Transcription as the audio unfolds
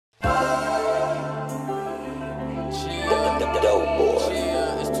dope boy.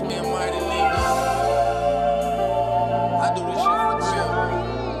 Yeah, it's 20 mighty nigga. I do this shit for real.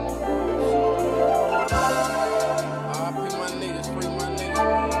 RIP my niggas, free my niggas.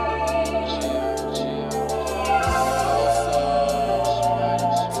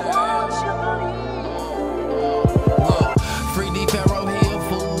 Free D Pharaoh, he a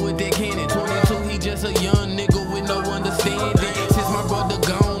fool with that cannon. 22, he just a young nigga with no understanding. Since my brother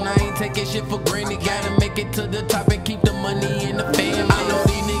gone, I ain't taking shit for granted. Gotta make it to the top and keep the money in the family. I know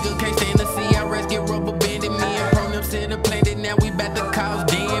these niggas can't stand to see our rest get rubber banded. Me and Pronim set a planet, now we bout to cause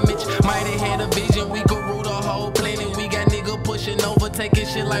damage. Mighty had a vision, we could rule the whole planet. We got niggas pushing over, taking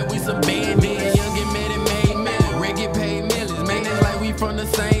shit like we some bandits. Young get mad and made millions, Red get paid millions. Man, it's like we from the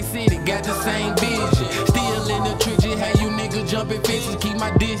same city, got the same vision. Still in the trenches, had you niggas jumping fences, keep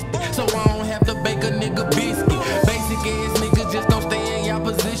my distance, so I don't have to bake a nigga biscuit. Basic ass niggas just don't stay in your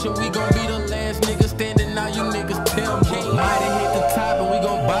position. We gon' be the last nigga standing, now you niggas timber. Mighty hit the top and we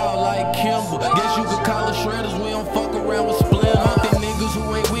gon' ball like Kimber. Guess you could call us shredders, we don't fuck around with Splinter. Fuck them niggas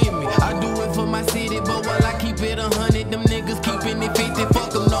who ain't with me, I do it for my city, but while I keep it 100, them niggas keeping it 50.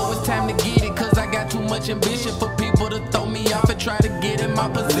 Fuck them, know it's time to get it, cause I got too much ambition for people to throw me off and try to get in my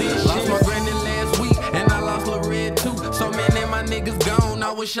position. Lost my granny last week and I lost Lil Red too. So many of my niggas gone,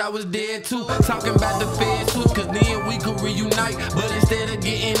 I wish I was dead too. Talking about the feds too, cause then we could reunite. But instead of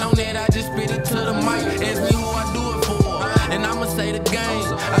getting on that, I just spit it to the mic. Ask me who I do it for, and I'ma say the game.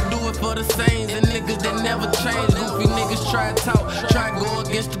 I do it for the saints and niggas that never change. Goofy niggas try to talk, try to go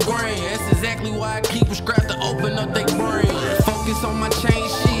against the grain. That's exactly why I keep them strapped to open up their brain. Focus on my chain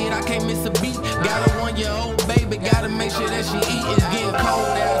shit, I can't miss a beat. Got a 1-year-old baby, gotta make sure that she eat. It's getting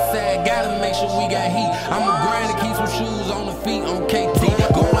cold outside, gotta make sure we got heat. I'ma grind to keep some shoes on the feet on KT.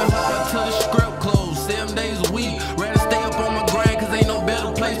 Going hard till the script close, 7 days a week. Rather stay up on my grind, cause ain't no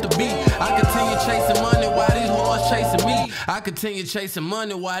better place to be. I continue chasing money while these whores chasing me. I continue chasing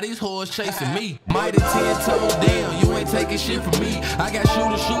money while these whores chasing me. Mighty 10 toes down, you ain't taking shit from me. I got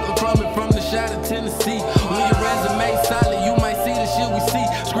shooters shooting from it from the shot of Tennessee. When your resume solid, you might see the shit we see.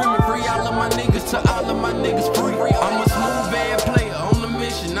 Screaming free all of my niggas to all of my niggas free. I'm a smooth bad player on the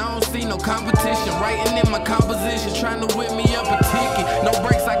mission, I don't see no competition. Writing in my composition, trying to whip me